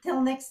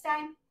 Till next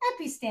time,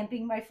 happy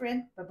stamping, my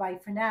friend. Bye bye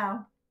for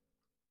now.